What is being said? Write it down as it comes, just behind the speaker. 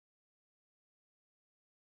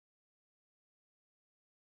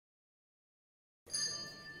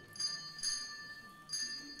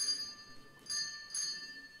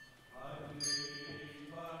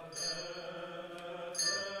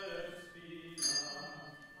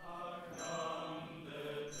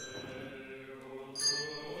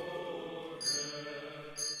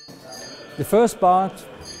The first part,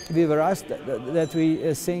 we were asked that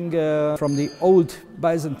we sing from the old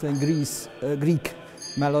Byzantine Greek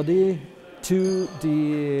melody to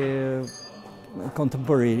the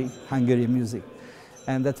contemporary Hungarian music.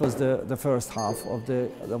 And that was the first half of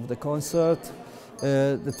the concert.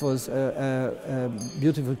 That was a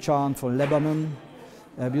beautiful chant for Lebanon,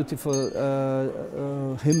 a beautiful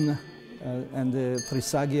hymn, and the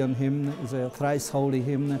Trisagion hymn is a thrice holy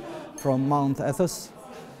hymn from Mount Athos.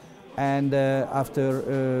 And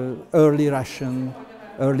after early Russian,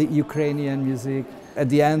 early Ukrainian music. At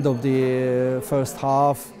the end of the first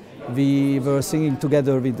half, we were singing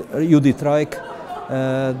together with Judith Reich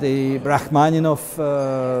the Rachmaninov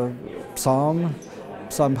psalm,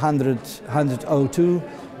 Psalm 102,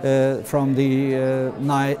 from the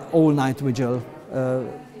all-night vigil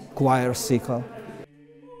choir cycle.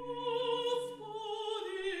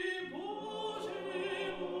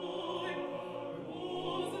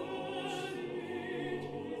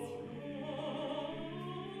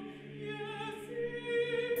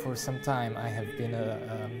 For some time I have been a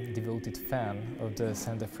devoted fan of the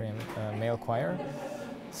Saint Ephraim Male Choir,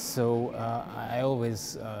 so I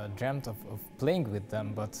always dreamt of playing with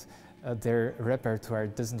them, but their repertoire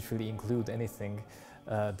doesn't really include anything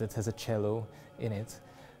that has a cello in it.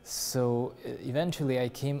 So eventually I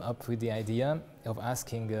came up with the idea of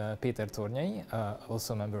asking Péter Tornyai,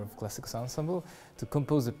 also a member of Classicus Ensemble, to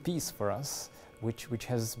compose a piece for us which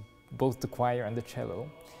has both the choir and the cello.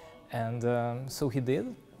 And so he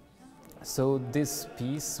did. So this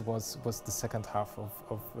piece was the second half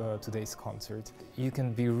of today's concert. You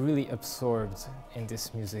can be really absorbed in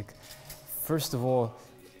this music. First of all,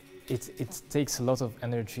 it takes a lot of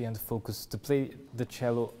energy and focus to play the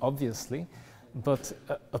cello, obviously, but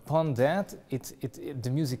upon that, the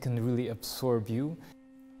music can really absorb you.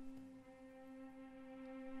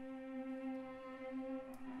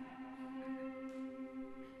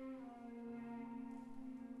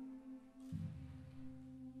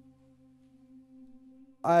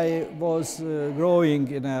 I was growing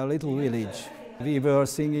in a little village. We were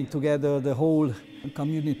singing together, the whole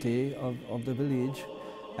community of the village,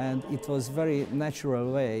 and it was a very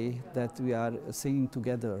natural way that we are singing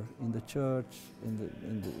together in the church,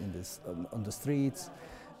 on the streets,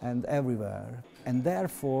 and everywhere. And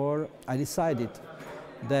therefore, I decided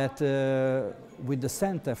that with the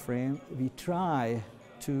Saint Ephraim, we try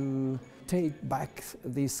to take back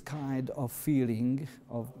this kind of feeling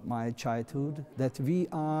of my childhood, that we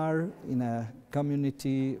are in a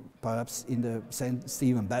community, perhaps in the St.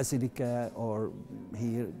 Stephen Basilica or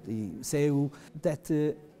here the CEU, that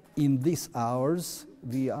in these hours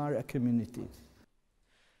we are a community.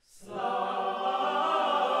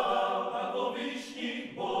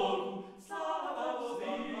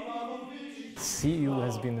 CEU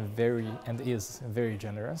has been very and is very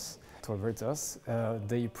generous towards us.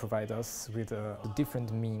 They provide us with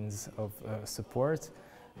different means of support,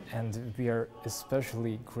 and we are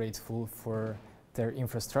especially grateful for their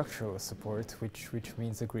infrastructural support, which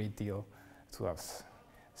means a great deal to us.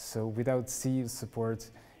 So without CEU's support,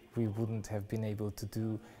 we wouldn't have been able to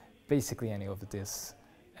do basically any of this,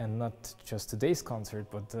 and not just today's concert,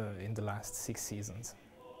 but in the last 6 seasons.